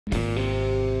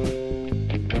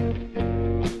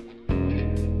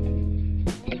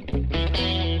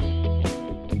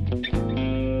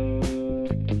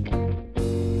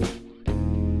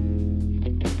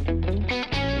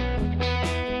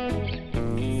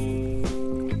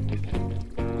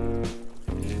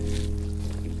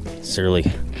Surly,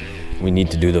 we need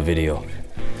to do the video.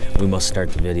 We must start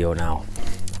the video now.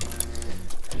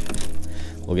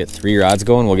 We'll get 3 rods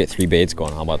going, we'll get 3 baits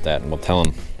going. How about that? And we'll tell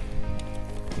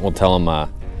them,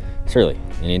 Surly,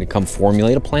 you need to come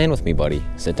formulate a plan with me, buddy.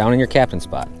 Sit down in your captain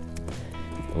spot.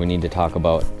 We need to talk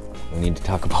about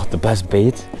the best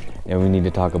baits, and we need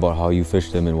to talk about how you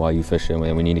fish them and why you fish them,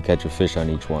 and we need to catch a fish on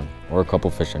each one, or a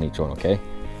couple fish on each one, okay?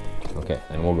 Okay,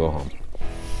 and we'll go home.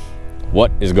 What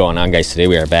is going on, guys? Today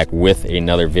we are back with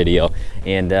another video,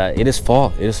 and it is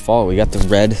fall. It is fall. We got the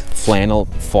red flannel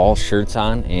fall shirts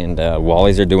on, and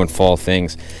Walleys are doing fall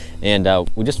things. And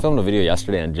we just filmed a video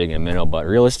yesterday on jigging a minnow, but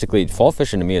realistically, fall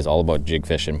fishing to me is all about jig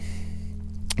fishing.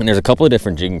 And there's a couple of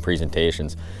different jigging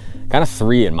presentations, kind of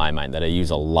 3 in my mind, that I use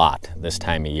a lot this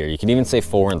time of year. You can even say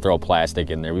 4 and throw plastic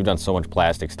in there. We've done so much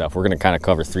plastic stuff. We're going to kind of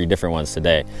cover 3 different ones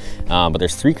today. But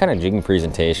there's 3 kind of jigging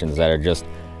presentations that are just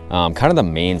kind of the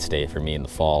mainstay for me in the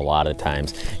fall a lot of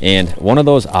times. And one of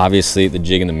those, obviously, the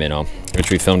jig and the minnow,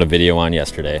 which we filmed a video on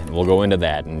yesterday. We'll go into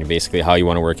that and basically how you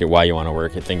want to work it, why you want to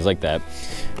work it, things like that.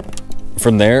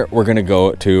 From there, we're going to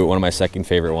go to one of my second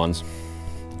favorite ones,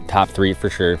 top 3 for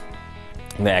sure,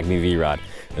 the Acme V-Rod.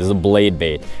 This is a blade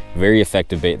bait, very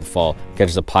effective bait in the fall.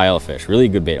 Catches a pile of fish, really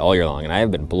good bait all year long. And I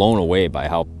have been blown away by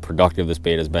how productive this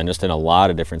bait has been just in a lot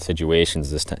of different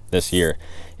situations this year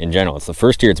in general. It's the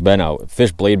first year it's been out.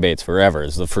 Fish blade baits forever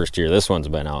is the first year this one's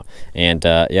been out. And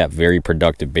yeah, very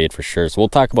productive bait for sure. So we'll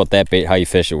talk about that bait, how you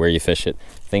fish it, where you fish it,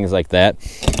 things like that.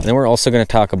 And then we're also going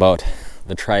to talk about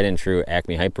the tried and true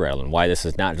Acme APPAREL and why this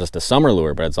is not just a summer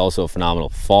lure, but it's also a phenomenal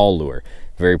fall lure.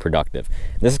 Very productive.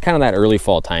 This is kind of that early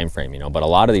fall time frame, you know, but a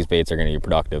lot of these baits are going to be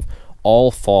productive all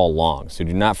fall long, so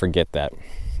do not forget that.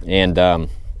 And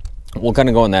we'll kind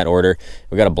of go in that order.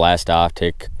 We got to blast off,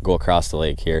 go across the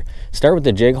lake here, start with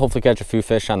the jig, hopefully catch a few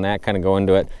fish on that, kind of go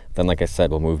into it. Then, like I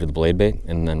said, we'll move to the blade bait,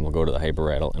 and then we'll go to the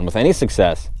APPAREL. And with any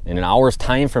success, in an hour's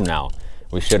time from now,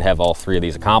 we should have all 3 of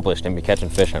these accomplished and be catching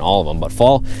fish on all of them. But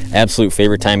fall, absolute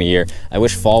favorite time of year. I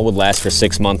wish fall would last for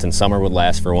 6 months and summer would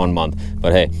last for 1 month,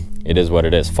 but hey, it is what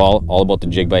it is. Fall, all about the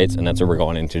jig bites, and that's what we're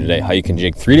going into today. How you can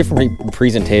jig 3 different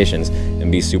presentations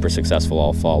and be super successful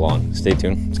all fall long. Stay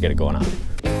tuned, let's get it going on.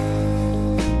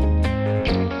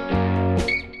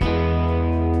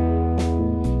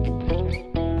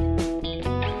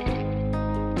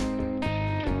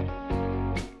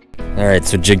 All right,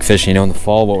 so jig fishing, you know, in the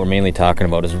fall, what we're mainly talking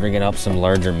about is bringing up some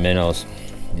larger minnows.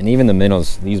 And even the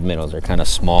minnows, these minnows are kind of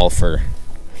small for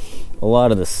a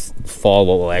lot of this fall,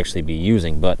 what we'll actually be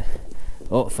using. But,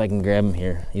 oh, if I can grab him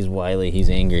here, he's wily, he's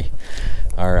angry.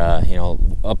 Our, you know,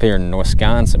 up here in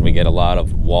Wisconsin, we get a lot of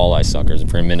walleye suckers.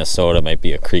 If you're in Minnesota, it might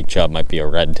be a creek chub, might be a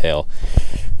red tail,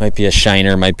 might be a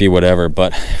shiner, might be whatever.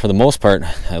 But for the most part,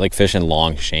 I like fishing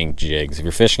long shank jigs. If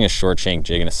you're fishing a short shank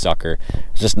jig and a sucker,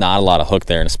 there's just not a lot of hook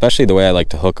there. And especially the way I like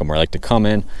to hook them, where I like to come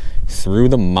in through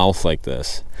the mouth like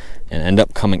this and end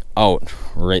up coming out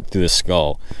right through the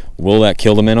skull. Will that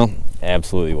kill the minnow?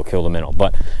 Absolutely will kill the minnow,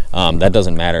 but that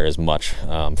doesn't matter as much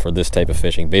for this type of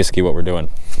fishing. Basically what we're doing,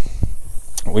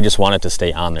 we just want it to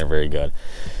stay on there very good.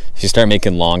 If you start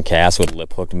making long casts with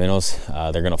lip hooked minnows,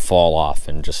 they're going to fall off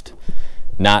and just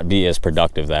not be as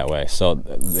productive that way. So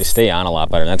they stay on a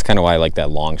lot better, and that's kind of why I like that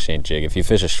long shank jig. If you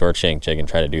fish a short shank jig and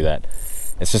try to do that,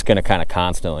 it's just going to kind of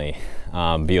constantly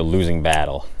be a losing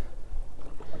battle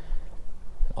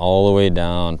all the way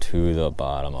down to the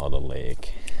bottom of the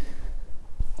lake.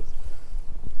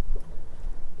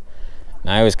 And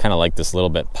I always kind of like this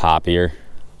little bit poppier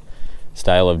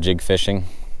style of jig fishing.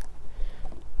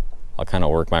 I'll kind of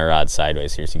work my rod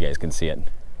sideways here so you guys can see it.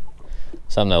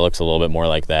 Something that looks a little bit more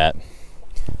like that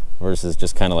versus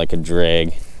just kind of like a drag.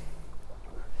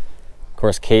 Of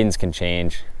course, cadence can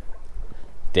change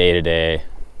day to day.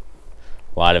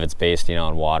 A lot of it's based, you know,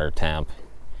 on water temp.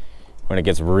 When it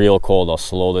gets real cold, I'll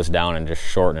slow this down and just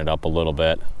shorten it up a little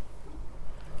bit.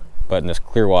 But in this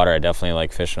clear water, I definitely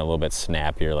like fishing a little bit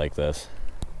snappier like this.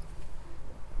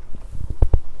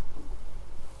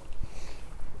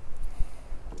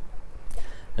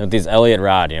 And with these Elliott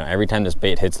rod, you know, every time this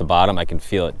bait hits the bottom, I can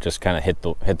feel it just kind of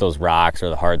hit those rocks or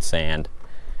the hard sand.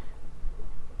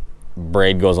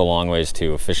 Braid goes a long ways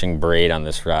too. Fishing braid on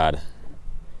this rod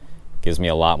gives me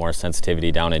a lot more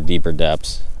sensitivity down at deeper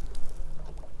depths.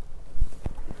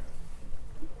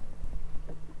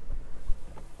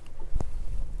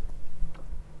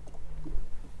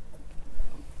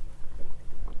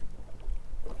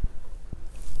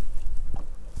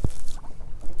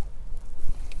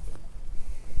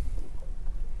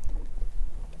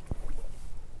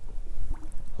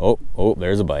 Oh,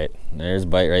 there's a bite. There's a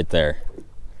bite right there.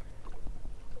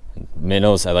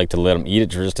 Minnows, I like to let them eat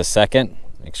it for just a second.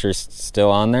 Make sure it's still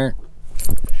on there.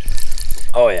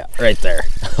 Oh yeah, right there,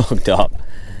 hooked up.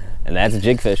 And that's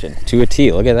jig fishing to a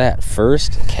T. Look at that,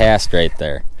 first cast right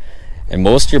there. And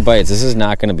most of your bites, this is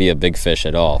not gonna be a big fish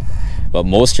at all, but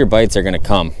most of your bites are gonna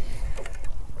come.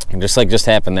 And just like just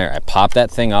happened there, I popped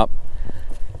that thing up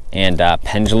and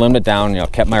pendulumed it down, you know,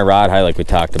 kept my rod high like we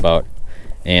talked about,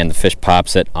 and the fish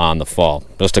pops it on the fall.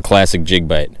 Just a classic jig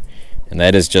bite. And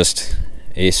that is just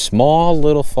a small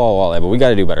little fall walleye, but we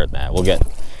gotta do better than that.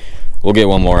 We'll get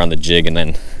one more on the jig and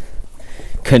then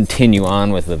continue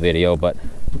on with the video, but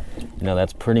you know,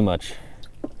 that's pretty much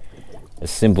as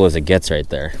simple as it gets right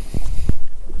there.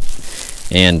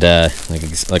 And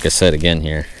like I said again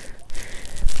here,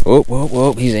 whoa, whoa,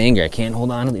 whoa, he's angry. I can't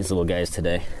hold on to these little guys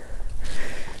today.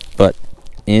 But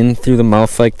in through the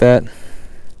mouth like that,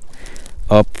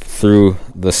 up through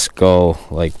the skull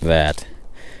like that,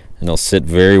 and they'll sit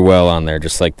very well on there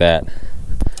just like that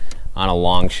on a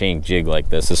long shank jig like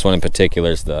this. This one in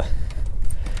particular is the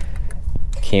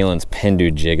Kalen's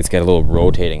Pendu jig. It's got a little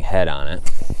rotating head on it,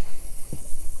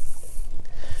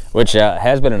 which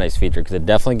has been a nice feature because it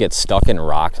definitely gets stuck in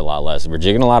rocks a lot less. If we're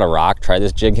jigging a lot of rock, try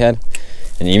this jig head.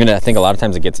 And even I think a lot of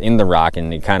times it gets in the rock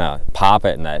and you kind of pop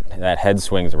it and that head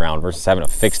swings around versus having a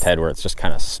fixed head where it's just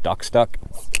kind of stuck.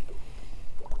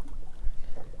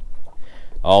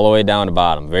 All the way down to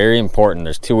bottom. Very important.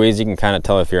 There's two ways you can kind of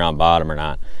tell if you're on bottom or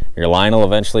not. Your line will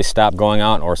eventually stop going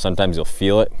out, or sometimes you'll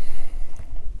feel it.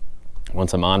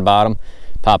 Once I'm on bottom,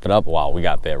 pop it up. Wow, we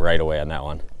got bit right away on that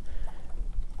one.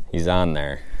 He's on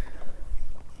there.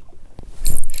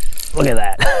 Look at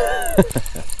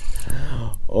that.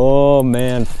 Oh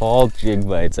man, fall jig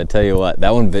bites. I tell you what,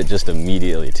 that one bit just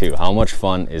immediately too. How much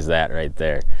fun is that right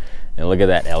there? And look at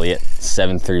that Elliott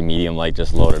 7.3 medium light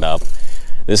just loaded up.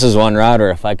 This is one rod, or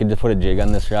if I could just put a jig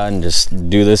on this rod and just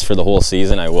do this for the whole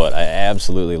season, I would. I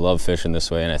absolutely love fishing this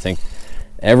way, and I think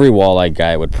every walleye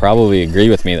guy would probably agree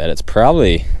with me that it's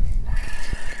probably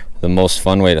the most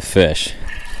fun way to fish.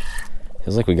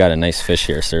 Feels like we got a nice fish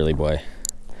here, Surly boy.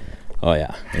 Oh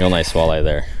yeah, real nice walleye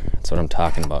there. That's what I'm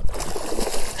talking about.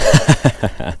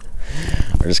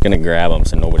 We're just gonna grab him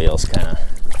so nobody else kind of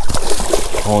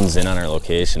hones in on our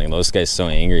location. And this guy's so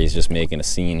angry, he's just making a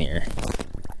scene here.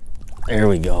 There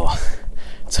we go.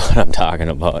 That's what I'm talking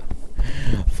about.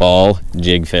 Fall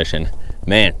jig fishing.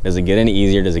 Man, does it get any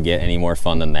easier? Does it get any more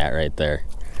fun than that right there?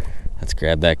 Let's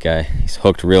grab that guy. He's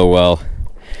hooked real well.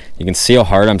 You can see how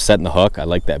hard I'm setting the hook. I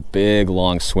like that big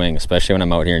long swing, especially when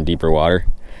I'm out here in deeper water,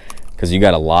 because you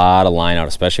got a lot of line out,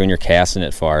 especially when you're casting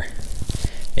it far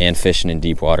and fishing in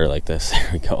deep water like this. There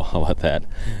we go. How about that?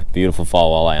 Beautiful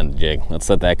fall walleye on the jig. Let's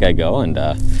let that guy go and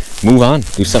move on.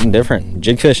 Do something different.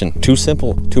 Jig fishing. Too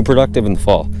simple, too productive in the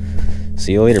fall.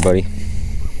 See you later, buddy.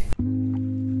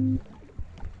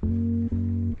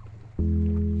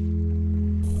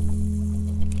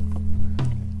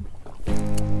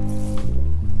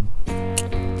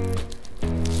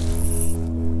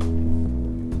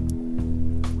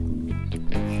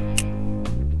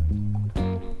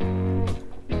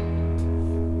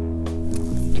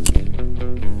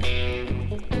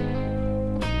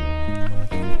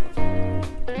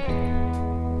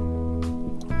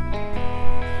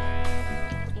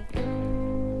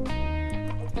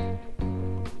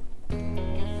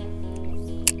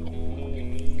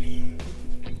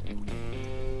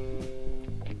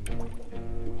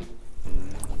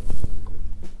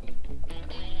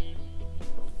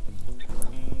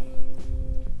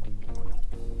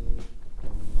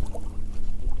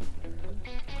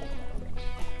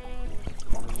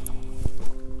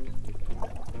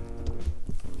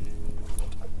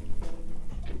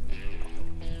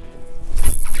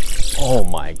 Oh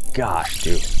my gosh,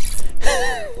 dude.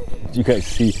 Did you guys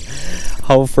see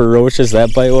how ferocious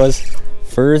that bite was?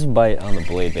 First bite on the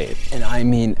blade bait, and I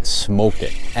mean smoked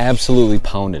it, absolutely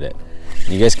pounded it. And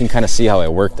you guys can kind of see how I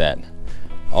worked that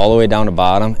all the way down to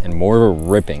bottom, and more of a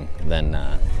ripping than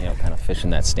you know, kind of fishing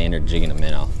that standard jig in a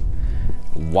minnow.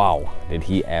 Wow, did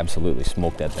he absolutely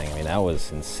smoke that thing. I mean, that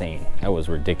was insane. That was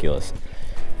ridiculous.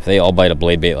 If they all bite a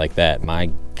blade bait like that,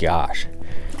 my gosh.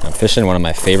 I'm fishing one of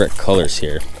my favorite colors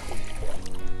here.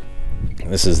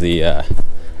 This is the, I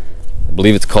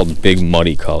believe it's called Big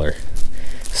Muddy color.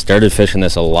 Started fishing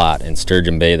this a lot in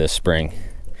Sturgeon Bay this spring.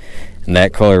 And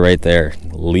that color right there,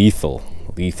 lethal,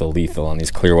 lethal, lethal on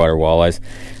these Clearwater walleyes.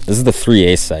 This is the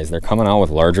 3/8 size. They're coming out with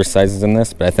larger sizes than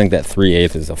this, but I think that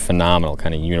 3/8 is a phenomenal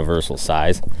kind of universal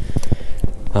size.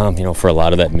 You know, for a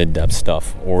lot of that mid-depth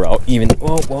stuff. Or even,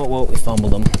 whoa, we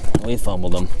fumbled them. We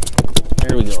fumbled them.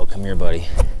 There we go, come here, buddy.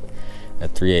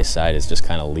 That 3/8 side is just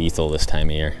kind of lethal this time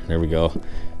of year. There we go.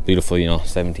 Beautiful, you know,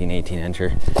 17, 18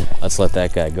 incher. Let's let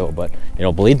that guy go. But, you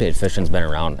know, blade bait fishing's been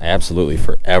around absolutely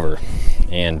forever.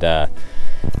 And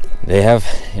they have,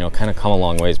 you know, kind of come a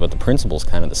long ways, but the principle's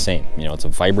kind of the same. You know, it's a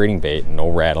vibrating bait, no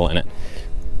rattle in it.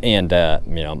 And,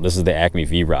 you know, this is the Acme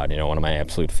V-Rod, you know, one of my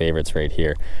absolute favorites right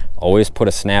here. Always put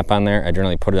a snap on there. I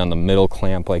generally put it on the middle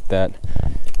clamp like that.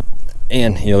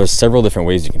 And, you know, there's several different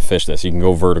ways you can fish this. You can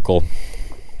go vertical.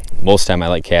 Most of the time I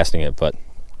like casting it, but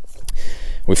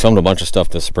we filmed a bunch of stuff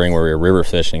this spring where we were river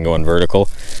fishing, going vertical.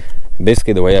 And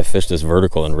basically the way I fish this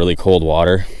vertical in really cold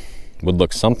water would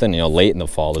look something, you know, late in the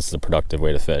fall. This is a productive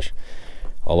way to fish.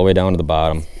 All the way down to the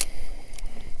bottom.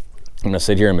 I'm gonna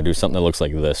sit here, I'm gonna do something that looks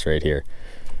like this right here.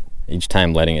 Each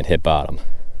time letting it hit bottom.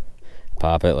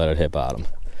 Pop it, let it hit bottom.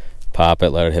 Pop it,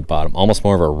 let it hit bottom. Almost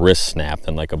more of a wrist snap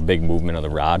than like a big movement of the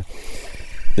rod.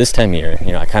 This time of year,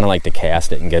 you know, I kind of like to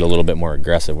cast it and get a little bit more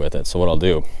aggressive with it. So what I'll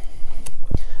do,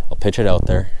 I'll pitch it out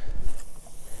there,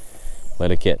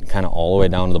 let it get kind of all the way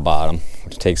down to the bottom,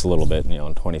 which takes a little bit, you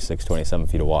know, 26, 27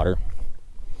 feet of water.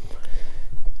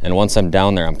 And once I'm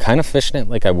down there, I'm kind of fishing it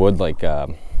like I would like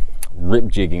rip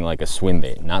jigging like a swim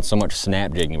bait. Not so much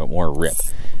snap jigging, but more rip.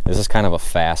 This is kind of a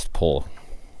fast pull.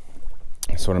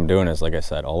 So what I'm doing is, like I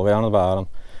said, all the way down to the bottom.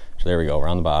 So there we go, we're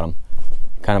on the bottom.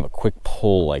 Kind of a quick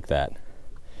pull like that.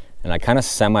 And I kind of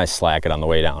semi-slack it on the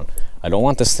way down. I don't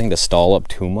want this thing to stall up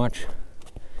too much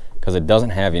because it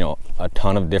doesn't have, you know, a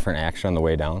ton of different action on the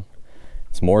way down.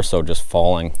 It's more so just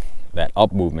falling. That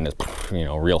up movement is, you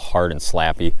know, real hard and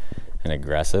slappy and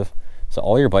aggressive. So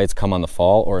all your bites come on the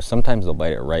fall, or sometimes they'll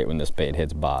bite it right when this bait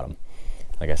hits bottom.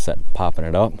 Like I said, popping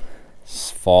it up,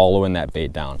 following that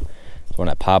bait down. So when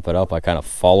I pop it up, I kind of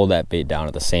follow that bait down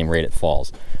at the same rate it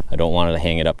falls. I don't want it to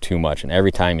hang it up too much, and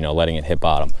every time, you know, letting it hit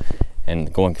bottom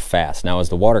and going fast. Now as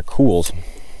the water cools,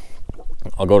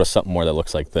 I'll go to something more that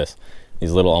looks like this.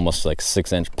 These little almost like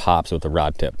 6-inch pops with the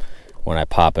rod tip when I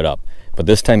pop it up. But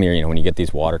this time of year, you know, when you get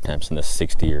these water temps in the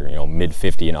 60 or, you know, mid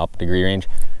 50 and up degree range,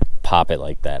 pop it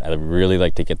like that. I really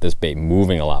like to get this bait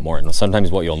moving a lot more. And sometimes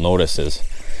what you'll notice is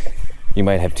you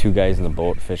might have two guys in the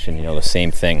boat fishing, you know, the same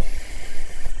thing.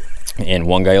 And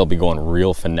one guy will be going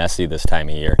real finessey this time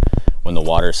of year when the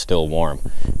water is still warm.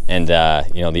 And,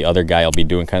 you know, the other guy will be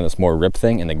doing kind of this more rip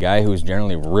thing. And the guy who's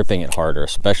generally ripping it harder,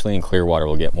 especially in clear water,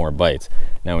 will get more bites.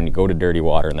 Now, when you go to dirty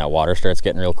water and that water starts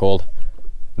getting real cold,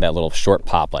 that little short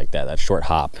pop like that short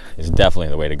hop is definitely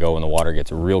the way to go when the water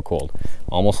gets real cold.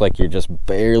 Almost like you're just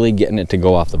barely getting it to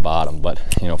go off the bottom. But,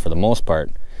 you know, for the most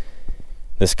part,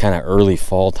 this kind of early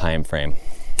fall time frame,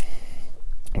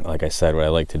 like I said, what I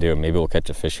like to do, maybe we'll catch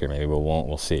a fish here, maybe we won't,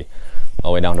 we'll see.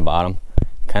 All the way down to bottom,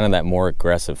 kind of that more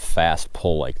aggressive, fast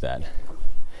pull like that.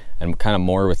 And kind of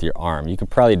more with your arm. You could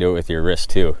probably do it with your wrist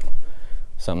too.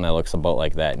 Something that looks about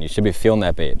like that. And you should be feeling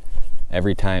that bait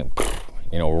every time,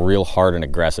 you know, real hard and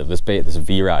aggressive. This bait, this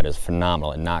V-Rod is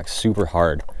phenomenal. It knocks super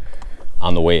hard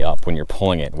on the way up when you're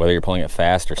pulling it. Whether you're pulling it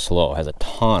fast or slow, it has a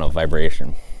ton of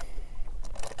vibration.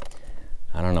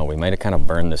 I don't know, we might have kind of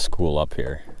burned this school up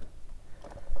here.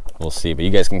 We'll see, but you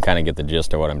guys can kind of get the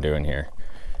gist of what I'm doing here.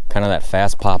 Kind of that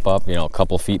fast pop up, you know, a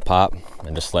couple feet pop,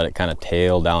 and just let it kind of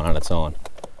tail down on its own.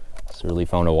 Just really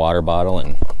found a water bottle,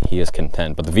 and he is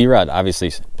content. But the V-Rod,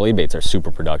 obviously, blade baits are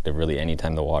super productive, really,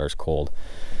 anytime the water's cold.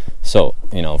 So,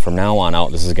 you know, from now on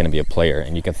out, this is going to be a player,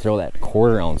 and you can throw that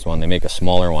 1/4 ounce one. They make a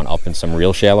smaller one up in some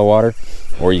real shallow water,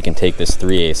 or you can take this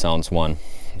 3/8 ounce one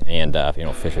and, you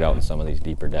know, fish it out in some of these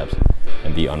deeper depths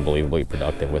and be unbelievably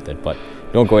productive with it. But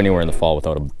don't go anywhere in the fall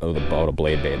without a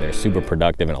blade bait. They're super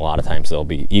productive, and a lot of times they'll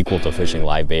be equal to fishing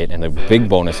live bait. And the big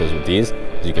bonuses with these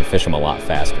is you can fish them a lot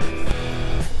faster.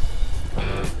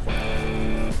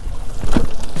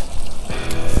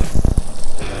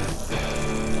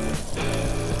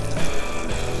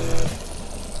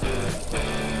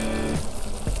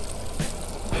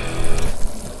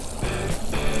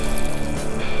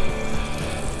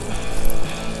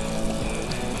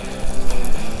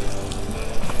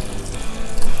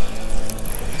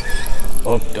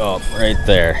 Hooked up right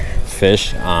there,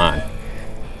 fish on.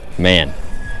 Man,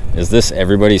 is this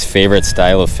everybody's favorite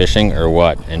style of fishing or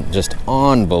what? And just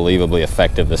unbelievably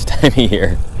effective this time of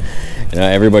year. You know,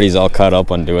 everybody's all caught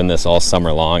up on doing this all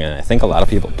summer long, and I think a lot of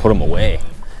people put them away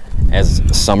as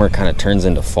summer kind of turns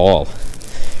into fall.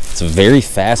 It's a very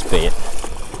fast bait,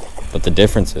 but the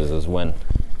difference is when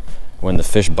the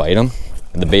fish bite them,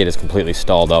 the bait is completely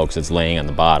stalled out because it's laying on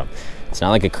the bottom. It's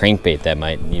not like a crankbait that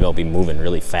might, you know, be moving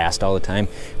really fast all the time.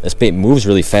 This bait moves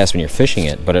really fast when you're fishing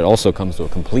it, but it also comes to a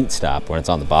complete stop when it's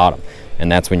on the bottom, and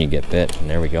that's when you get bit. And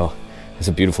there we go. It's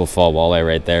a beautiful fall walleye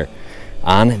right there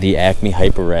on the Acme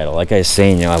APPAREL. Like I was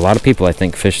saying, you know, a lot of people I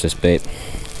think fish this bait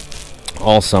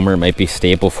all summer. It might be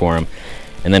staple for them,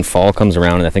 And then fall comes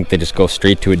around, and I think they just go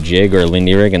straight to a jig or a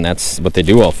lindy rig, and that's what they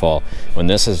do all fall. When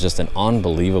this is just an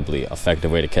unbelievably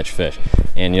effective way to catch fish.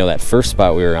 And you know, that first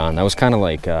spot we were on, that was kind of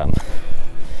like,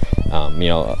 you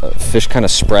know, fish kind of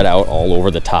spread out all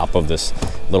over the top of this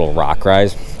little rock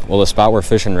rise. Well, the spot we're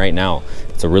fishing right now,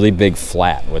 it's a really big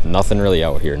flat with nothing really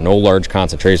out here, no large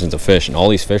concentrations of fish, and all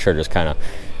these fish are just kind of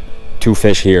 2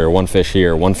 fish here, 1 fish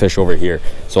here, 1 fish over here.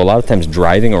 So a lot of times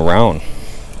driving around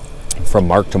from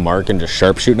mark to mark and just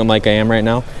sharpshooting them like I am right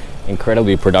now,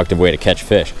 incredibly productive way to catch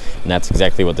fish. And that's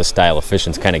exactly what this style of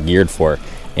fishing is kind of geared for.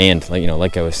 And you know,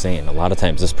 like I was saying, a lot of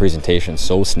times this presentation is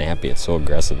so snappy, it's so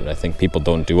aggressive, that I think people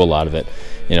don't do a lot of it,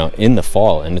 you know, in the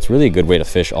fall. And it's really a good way to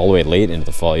fish all the way late into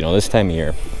the fall. You know, this time of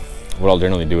year, what I'll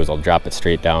generally do is I'll drop it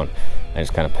straight down. I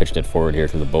just kind of pitched it forward here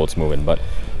so the boat's moving. But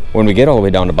when we get all the way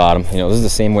down to bottom, you know, this is the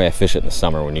same way I fish it in the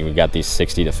summer when you got these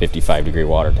 60 to 55 degree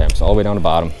water temps. All the way down to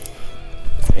bottom,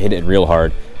 hit it real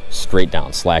hard, straight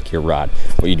down, slack your rod.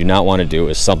 What you do not want to do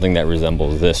is something that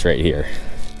resembles this right here.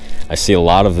 I see a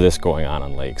lot of this going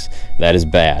on lakes. That is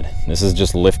bad. This is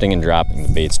just lifting and dropping. The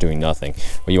bait's doing nothing.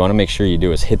 What you want to make sure you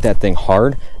do is hit that thing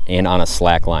hard and on a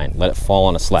slack line. Let it fall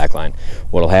on a slack line.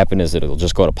 What'll happen is it'll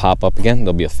just go to pop up again.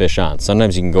 There'll be a fish on.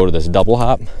 Sometimes you can go to this double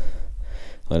hop,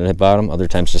 let it hit bottom. Other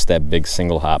times just that big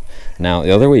single hop. Now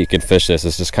the other way you can fish this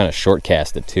is just kind of short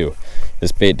cast it too.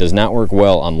 This bait does not work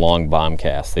well on long bomb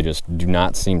casts. They just do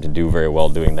not seem to do very well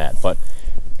doing that. But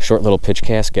short little pitch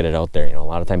cast, get it out there. You know, a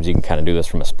lot of times you can kind of do this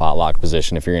from a spot lock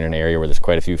position if you're in an area where there's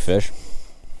quite a few fish.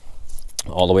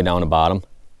 All the way down to bottom.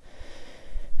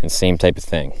 And same type of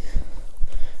thing.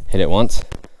 Hit it once,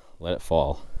 let it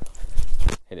fall.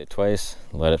 Hit it twice,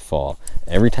 let it fall.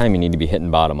 Every time you need to be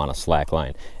hitting bottom on a slack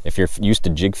line. If you're used to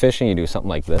jig fishing, you do something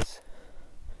like this.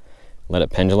 Let it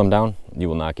pendulum down, you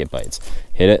will not get bites.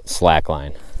 Hit it, slack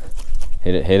line.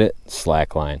 Hit it,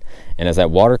 slack line. And as that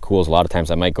water cools, a lot of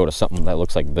times I might go to something that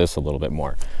looks like this a little bit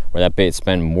more, where that bait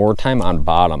spend more time on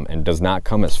bottom and does not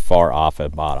come as far off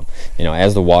at bottom. You know,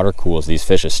 as the water cools, these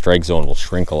fish's strike zone will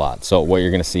shrink a lot. So what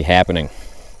you're gonna see happening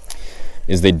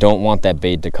is they don't want that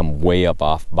bait to come way up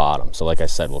off bottom. So like I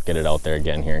said, we'll get it out there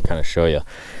again here and kind of show you,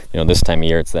 you know, this time of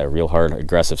year, it's that real hard,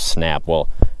 aggressive snap. Well,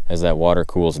 as that water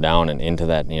cools down and into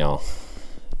that, you know,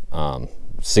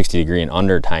 60 degree and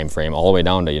under time frame, all the way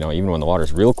down to, you know, even when the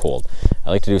water's real cold, I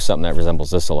like to do something that resembles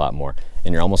this a lot more.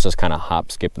 And you're almost just kind of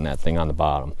hop skipping that thing on the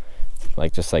bottom,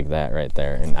 like just like that right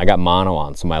there. And I got mono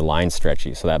on, so my line's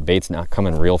stretchy, so that bait's not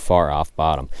coming real far off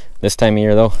bottom. This time of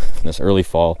year though, this early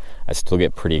fall, I still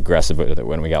get pretty aggressive with it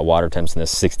when we got water temps in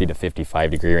this 60 to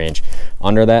 55 degree range.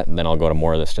 Under that, and then I'll go to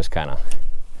more of this just kind of,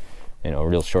 you know,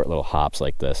 real short little hops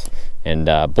like this. And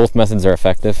both methods are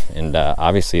effective, and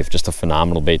obviously it's just a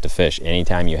phenomenal bait to fish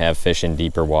anytime you have fish in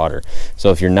deeper water.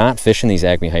 So if you're not fishing these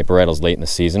Acme APPARELs late in the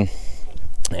season,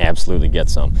 absolutely get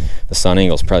some. The sun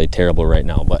angle's probably terrible right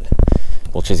now, but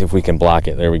we'll see if we can block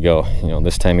it. There we go. You know,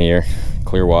 this time of year,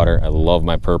 clear water. I love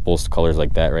my purples, colors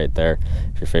like that right there.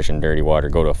 If you're fishing dirty water,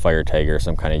 go to a fire tiger or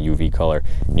some kind of UV color,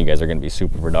 and you guys are going to be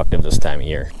super productive this time of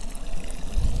year.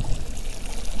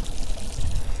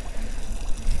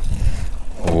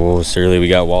 Oh, Surly, we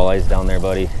got walleyes down there,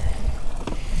 buddy.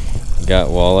 We got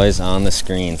walleyes on the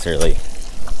screen, Surly.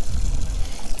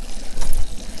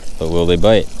 But will they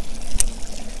bite?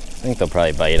 I think they'll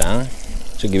probably bite, huh?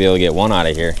 Should be able to get one out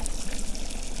of here.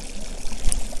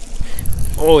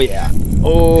 Oh yeah.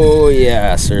 Oh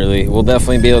yeah, Surly. We'll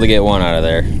definitely be able to get one out of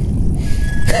there.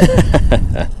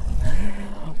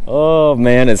 Oh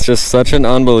man, it's just such an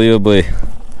unbelievably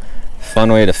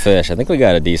fun way to fish. I think we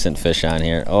got a decent fish on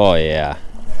here. Oh yeah.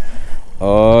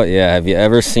 Oh yeah, have you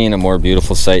ever seen a more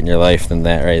beautiful sight in your life than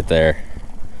that right there?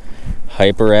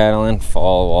 Hyper rattling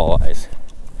fall walleyes.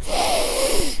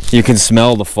 You can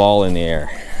smell the fall in the air.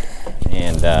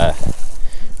 And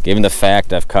given the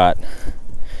fact I've caught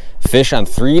fish on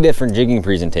 3 different jigging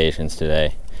presentations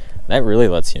today, that really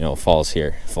lets you know fall's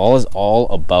here. Fall is all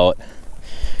about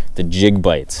the jig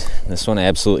bites. This one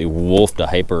absolutely wolfed a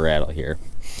hyper rattle here.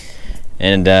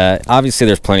 And obviously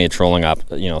there's plenty of trolling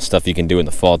stuff you can do in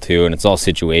the fall too, and it's all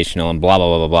situational and blah blah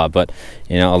blah blah blah. But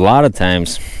you know, a lot of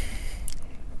times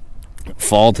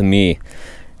fall to me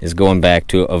is going back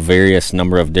to a various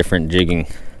number of different jigging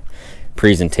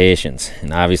presentations.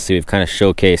 And obviously we've kind of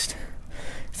showcased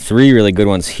 3 really good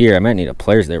ones here. I might need a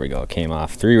players. There we go, it came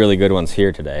off. 3 really good ones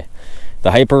here today. The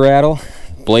hyper rattle,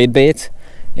 blade baits,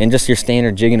 and just your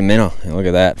standard jig and a minnow. And look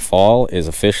at that, fall is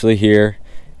officially here.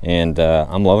 And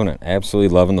I'm loving it. Absolutely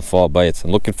loving the fall bites.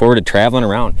 I'm looking forward to traveling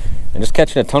around and just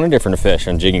catching a ton of different fish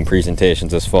on jigging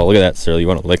presentations this fall. Look at that, Surly. You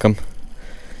want to lick them?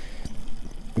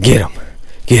 Get them.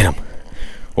 Get them.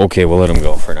 Okay, we'll let them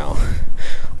go for now.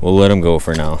 We'll let them go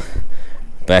for now.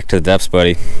 Back to the depths,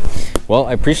 buddy. Well,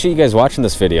 I appreciate you guys watching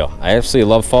this video. I absolutely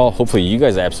love fall. Hopefully you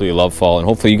guys absolutely love fall, and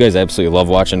hopefully you guys absolutely love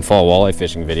watching fall walleye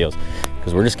fishing videos,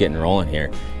 because we're just getting rolling here.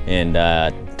 And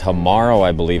tomorrow,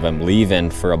 I believe I'm leaving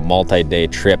for a multi-day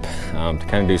trip to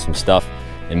kind of do some stuff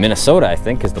in Minnesota, I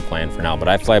think is the plan for now. But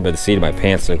I fly by the seat of my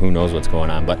pants, so who knows what's going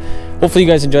on. But hopefully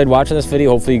you guys enjoyed watching this video.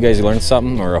 Hopefully you guys learned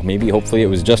something, or maybe hopefully it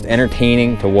was just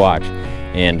entertaining to watch.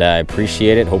 And I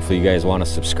appreciate it. Hopefully you guys want to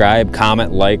subscribe,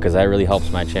 comment, like, because that really helps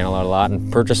my channel out a lot, and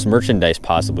purchase merchandise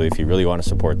possibly if you really want to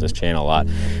support this channel a lot.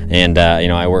 And you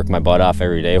know, I work my butt off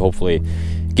every day, hopefully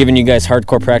giving you guys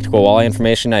hardcore practical walleye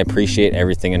information. I appreciate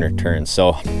everything in return.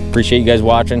 So appreciate you guys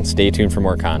watching. Stay tuned for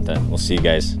more content. We'll see you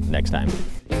guys next time.